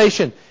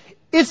explanation.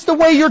 It's the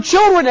way your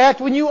children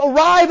act when you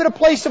arrive at a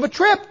place of a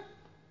trip.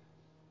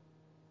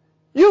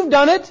 You've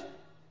done it.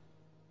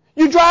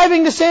 You're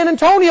driving to San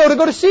Antonio to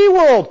go to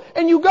SeaWorld,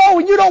 and you go,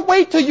 and you don't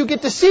wait till you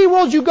get to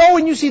SeaWorld. You go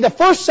and you see the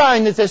first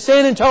sign that says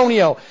San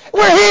Antonio.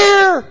 We're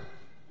here!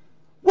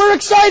 We're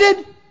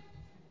excited!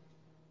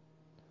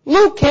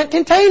 Luke can't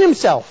contain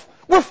himself.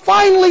 We're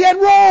finally at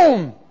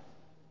Rome.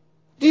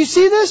 Do you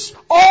see this?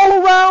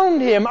 All around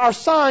him are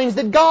signs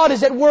that God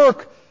is at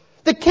work.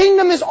 The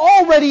kingdom is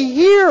already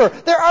here.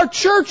 There are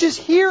churches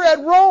here at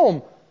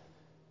Rome.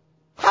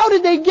 How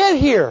did they get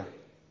here?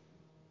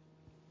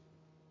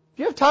 If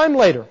you have time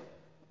later,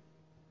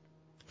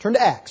 turn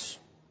to Acts,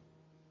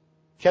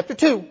 chapter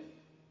 2,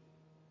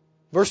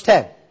 verse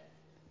 10.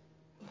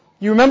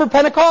 You remember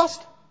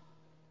Pentecost?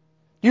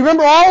 Do you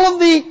remember all of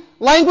the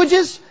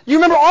languages? Do you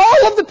remember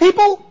all of the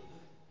people?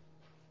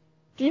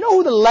 Do you know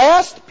who the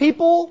last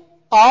people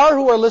are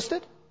who are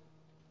listed?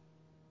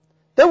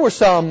 There were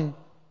some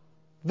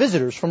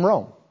visitors from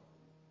Rome.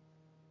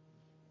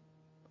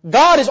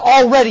 God is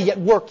already at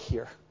work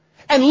here.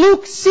 And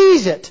Luke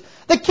sees it.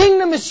 The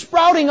kingdom is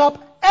sprouting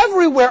up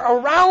everywhere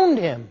around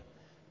him.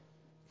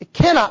 It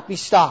cannot be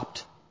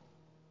stopped.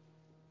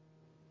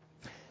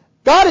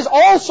 God is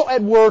also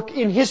at work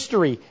in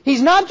history.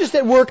 He's not just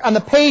at work on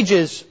the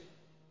pages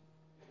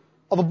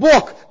of a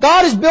book.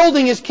 God is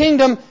building His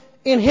kingdom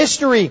in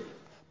history.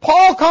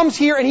 Paul comes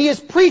here and he is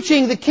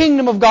preaching the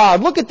kingdom of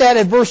God. Look at that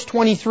at verse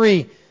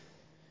 23.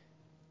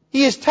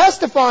 He is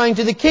testifying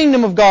to the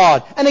kingdom of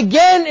God. And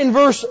again in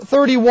verse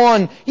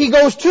 31, he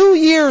goes 2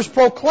 years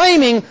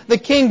proclaiming the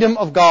kingdom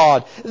of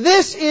God.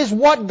 This is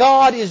what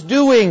God is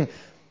doing.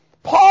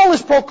 Paul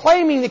is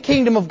proclaiming the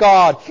kingdom of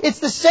God. It's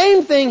the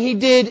same thing he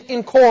did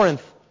in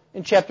Corinth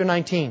in chapter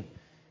 19.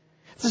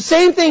 It's the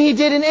same thing he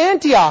did in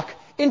Antioch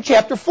in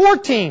chapter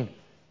 14.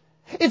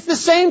 It's the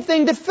same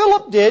thing that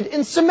Philip did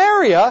in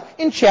Samaria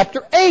in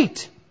chapter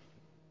 8.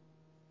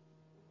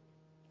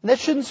 And that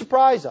shouldn't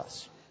surprise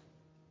us.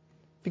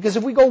 Because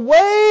if we go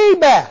way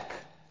back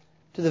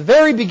to the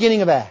very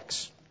beginning of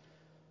Acts,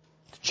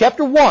 to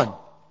chapter 1,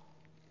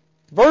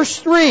 verse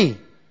 3,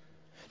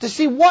 to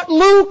see what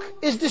Luke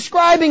is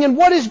describing and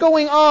what is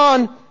going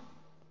on,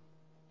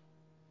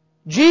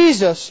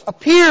 Jesus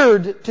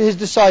appeared to His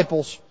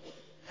disciples.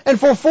 And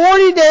for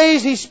 40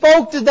 days He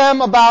spoke to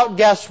them about,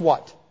 guess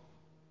what?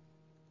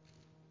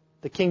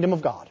 The kingdom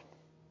of God.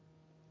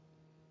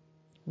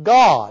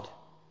 God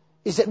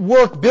is at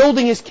work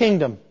building His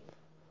kingdom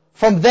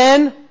from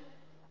then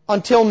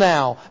until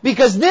now.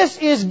 Because this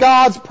is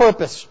God's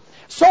purpose.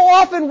 So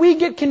often we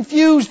get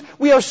confused.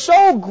 We are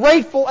so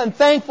grateful and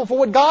thankful for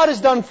what God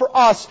has done for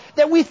us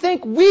that we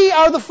think we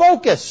are the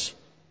focus.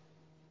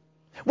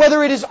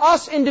 Whether it is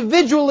us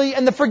individually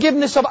and the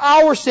forgiveness of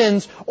our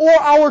sins, or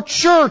our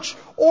church,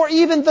 or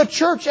even the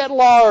church at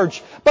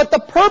large. But the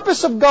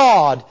purpose of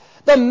God,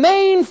 the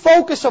main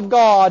focus of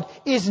God,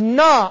 is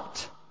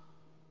not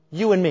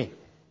you and me.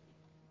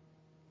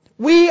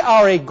 We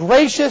are a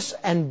gracious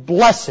and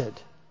blessed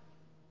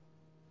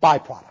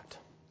byproduct.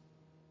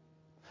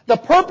 The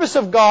purpose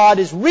of God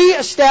is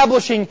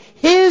reestablishing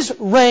His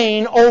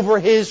reign over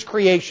His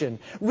creation,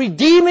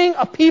 redeeming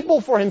a people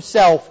for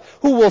Himself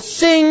who will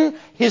sing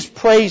His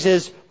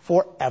praises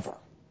forever.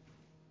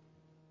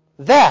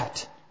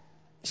 That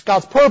is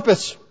God's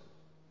purpose.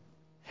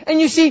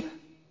 And you see,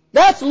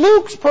 That's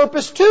Luke's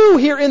purpose too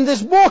here in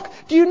this book.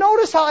 Do you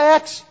notice how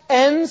Acts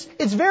ends?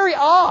 It's very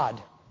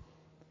odd.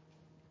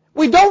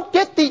 We don't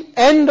get the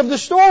end of the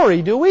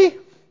story, do we?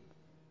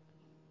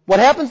 What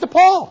happens to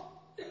Paul?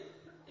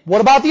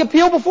 What about the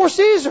appeal before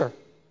Caesar?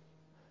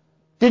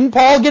 Didn't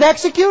Paul get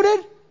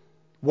executed?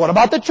 What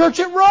about the church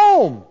at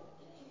Rome?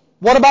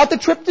 What about the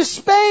trip to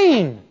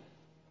Spain?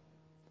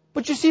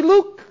 But you see,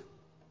 Luke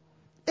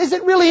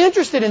isn't really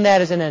interested in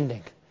that as an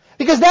ending.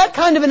 Because that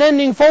kind of an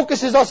ending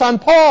focuses us on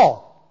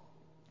Paul.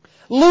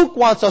 Luke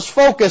wants us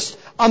focused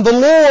on the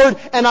Lord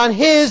and on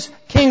His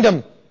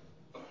kingdom.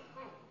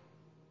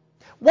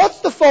 What's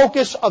the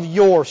focus of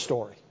your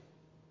story?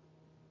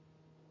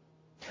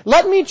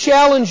 Let me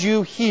challenge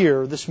you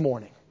here this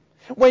morning.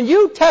 When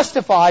you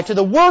testify to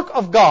the work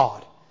of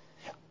God,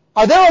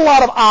 are there a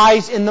lot of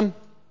I's in them?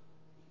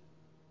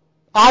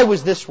 I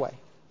was this way.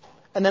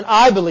 And then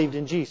I believed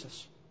in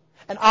Jesus.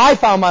 And I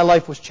found my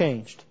life was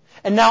changed.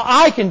 And now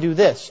I can do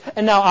this.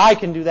 And now I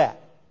can do that.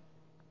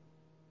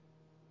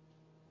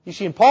 You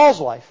see, in Paul's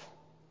life,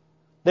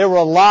 there were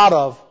a lot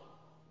of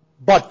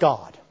but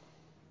God.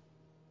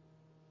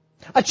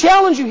 I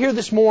challenge you here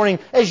this morning,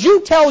 as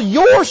you tell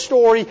your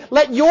story,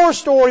 let your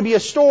story be a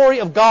story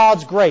of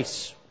God's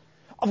grace,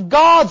 of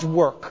God's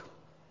work,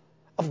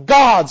 of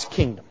God's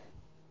kingdom.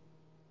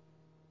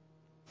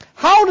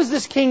 How does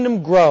this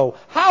kingdom grow?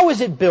 How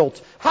is it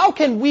built? How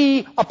can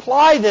we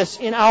apply this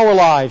in our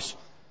lives?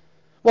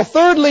 Well,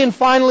 thirdly and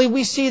finally,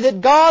 we see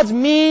that God's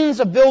means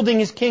of building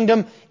His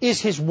kingdom is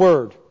His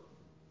Word.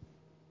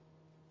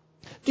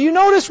 Do you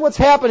notice what's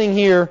happening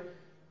here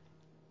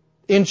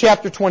in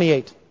chapter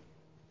 28?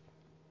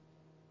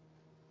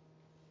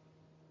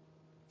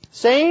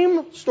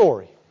 Same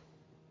story.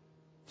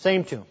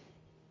 Same tune.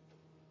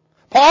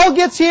 Paul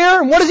gets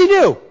here, and what does he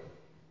do?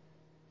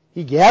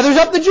 He gathers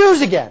up the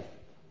Jews again.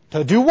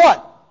 To do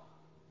what?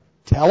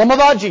 Tell them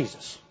about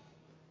Jesus.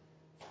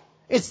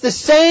 It's the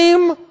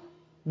same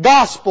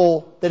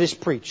gospel that is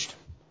preached.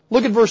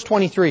 Look at verse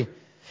 23.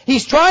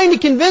 He's trying to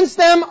convince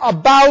them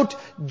about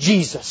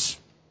Jesus.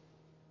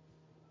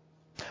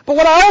 But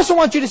what I also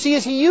want you to see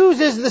is he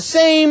uses the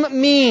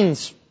same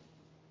means.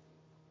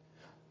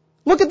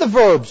 Look at the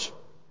verbs.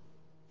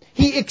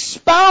 He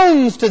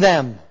expounds to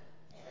them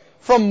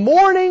from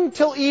morning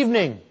till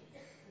evening.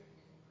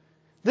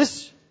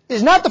 This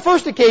is not the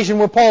first occasion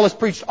where Paul has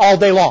preached all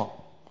day long.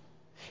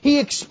 He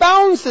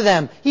expounds to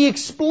them. He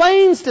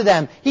explains to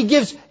them. He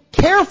gives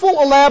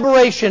careful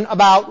elaboration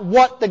about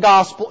what the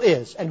gospel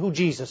is and who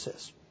Jesus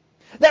is.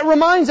 That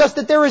reminds us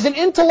that there is an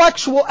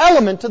intellectual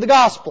element to the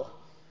gospel.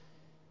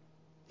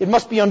 It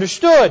must be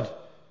understood.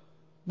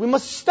 We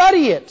must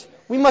study it.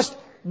 We must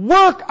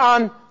work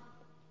on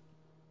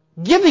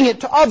giving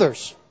it to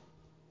others.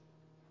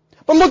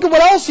 But look at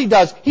what else he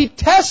does. He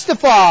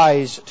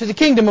testifies to the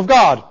kingdom of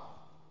God.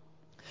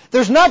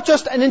 There's not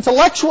just an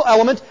intellectual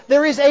element,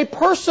 there is a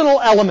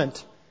personal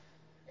element.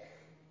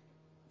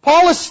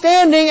 Paul is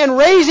standing and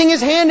raising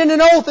his hand in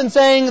an oath and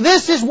saying,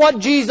 this is what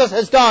Jesus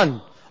has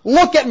done.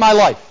 Look at my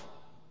life.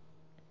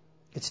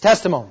 It's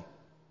testimony.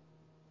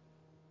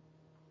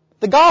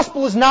 The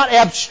gospel is not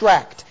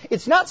abstract.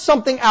 It's not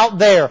something out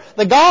there.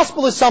 The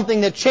gospel is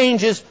something that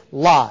changes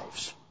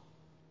lives.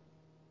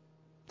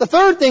 The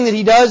third thing that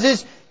he does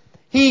is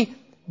he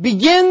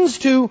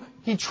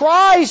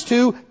tries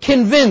to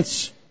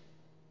convince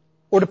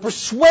or to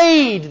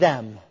persuade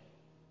them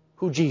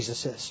who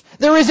Jesus is.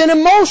 There is an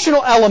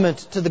emotional element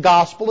to the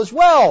gospel as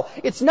well.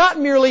 It's not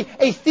merely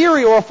a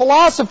theory or a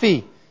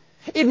philosophy.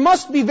 It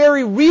must be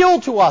very real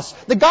to us.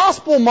 The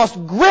gospel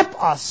must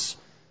grip us.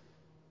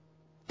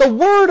 The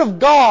Word of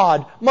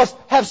God must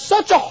have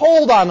such a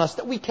hold on us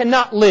that we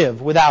cannot live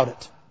without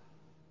it.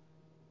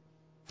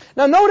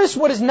 Now notice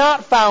what is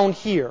not found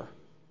here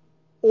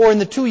or in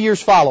the 2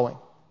 years following.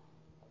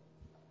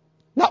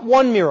 Not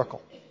one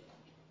miracle.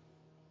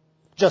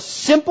 Just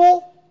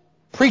simple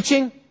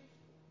preaching,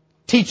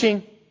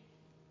 teaching,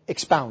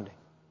 expounding.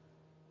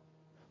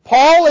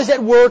 Paul is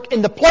at work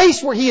in the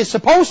place where he is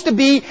supposed to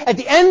be at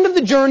the end of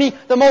the journey,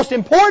 the most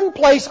important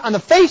place on the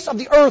face of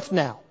the earth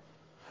now.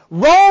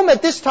 Rome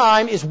at this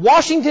time is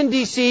Washington,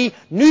 D.C.,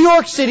 New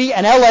York City,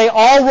 and L.A.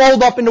 all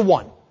rolled up into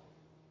one.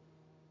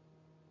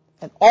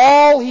 And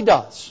all he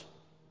does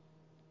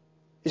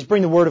is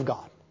bring the Word of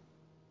God.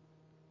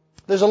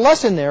 There's a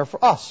lesson there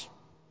for us.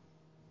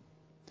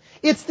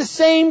 It's the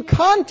same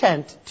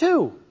content,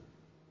 too.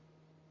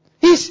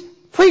 He's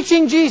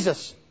preaching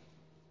Jesus.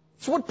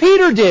 It's what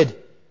Peter did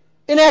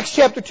in Acts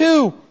chapter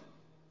 2.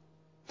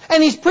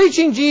 And he's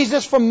preaching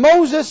Jesus from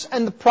Moses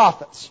and the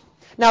prophets.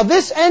 Now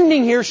this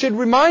ending here should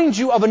remind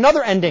you of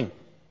another ending.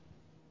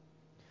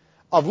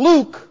 Of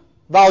Luke,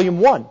 volume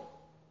 1.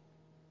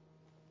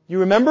 You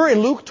remember in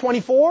Luke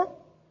 24,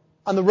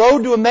 on the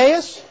road to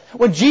Emmaus,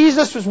 when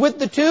Jesus was with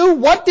the two,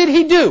 what did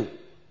he do?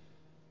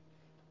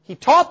 He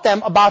taught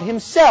them about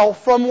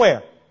himself from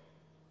where?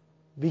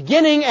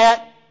 Beginning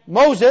at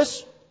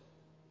Moses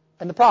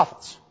and the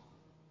prophets.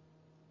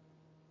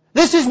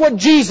 This is what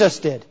Jesus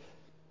did.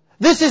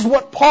 This is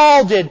what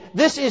Paul did.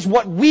 This is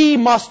what we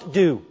must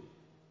do.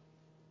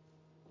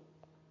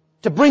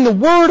 to bring the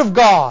Word of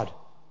God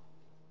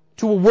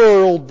to a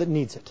world that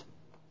needs it.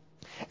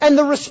 And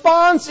the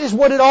response is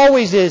what it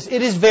always is.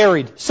 It is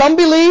varied. Some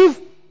believe,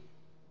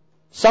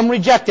 some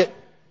reject it.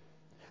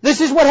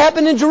 This is what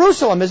happened in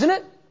Jerusalem, isn't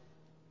it?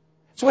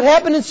 It's what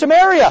happened in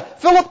Samaria.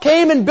 Philip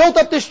came and built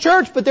up this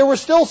church, but there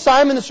was still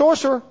Simon the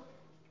sorcerer.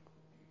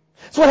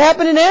 It's what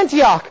happened in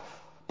Antioch.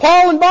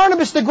 Paul and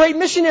Barnabas, the great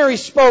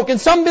missionaries, spoke, and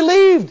some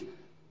believed,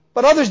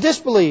 but others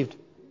disbelieved.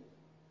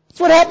 It's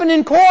what happened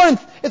in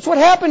Corinth. It's what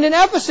happened in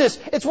Ephesus.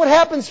 It's what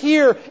happens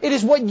here. It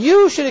is what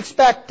you should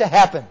expect to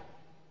happen.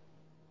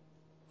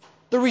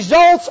 The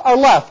results are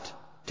left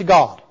to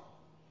God.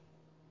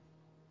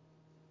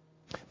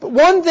 But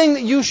one thing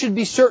that you should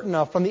be certain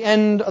of from the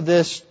end of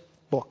this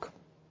book.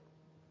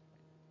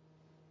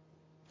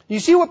 You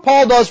see what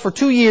Paul does for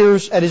 2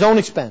 years at his own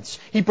expense.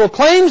 He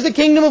proclaims the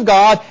kingdom of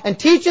God and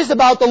teaches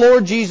about the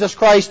Lord Jesus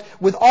Christ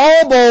with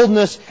all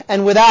boldness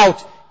and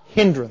without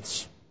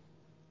hindrance.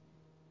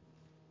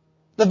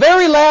 The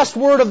very last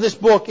word of this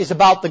book is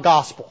about the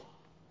gospel.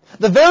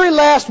 The very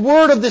last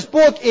word of this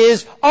book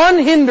is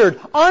unhindered,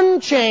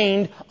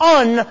 unchained,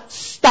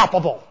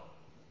 unstoppable.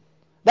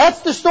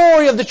 That's the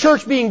story of the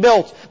church being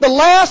built. The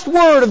last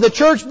word of the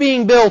church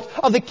being built,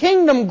 of the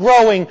kingdom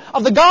growing,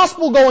 of the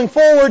gospel going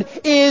forward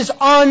is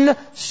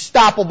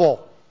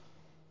unstoppable.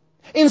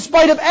 In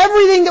spite of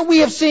everything that we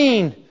have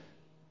seen,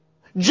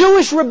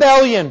 Jewish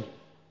rebellion,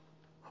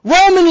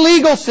 Roman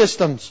legal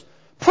systems,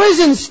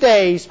 prison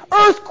stays,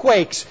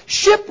 earthquakes,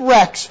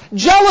 shipwrecks,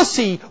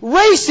 jealousy,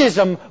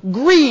 racism,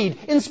 greed.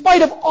 In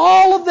spite of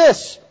all of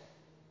this,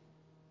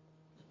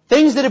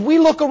 things that if we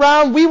look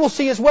around, we will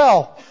see as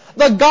well.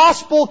 The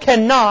gospel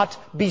cannot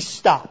be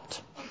stopped.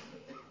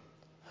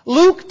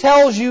 Luke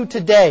tells you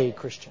today,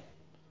 Christian,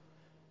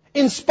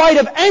 in spite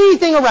of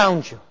anything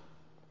around you,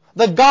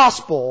 the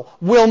gospel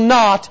will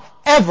not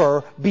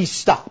ever be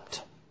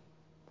stopped.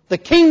 The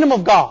kingdom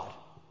of God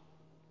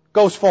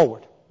goes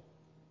forward.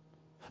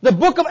 The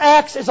book of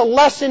Acts is a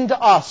lesson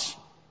to us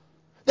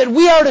that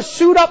we are to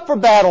suit up for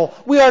battle.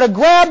 We are to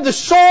grab the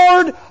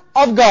sword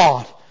of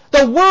God,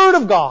 the Word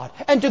of God,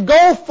 and to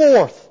go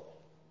forth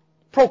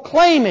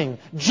proclaiming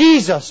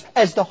Jesus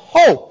as the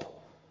hope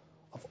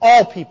of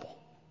all people.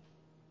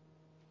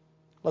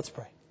 Let's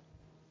pray.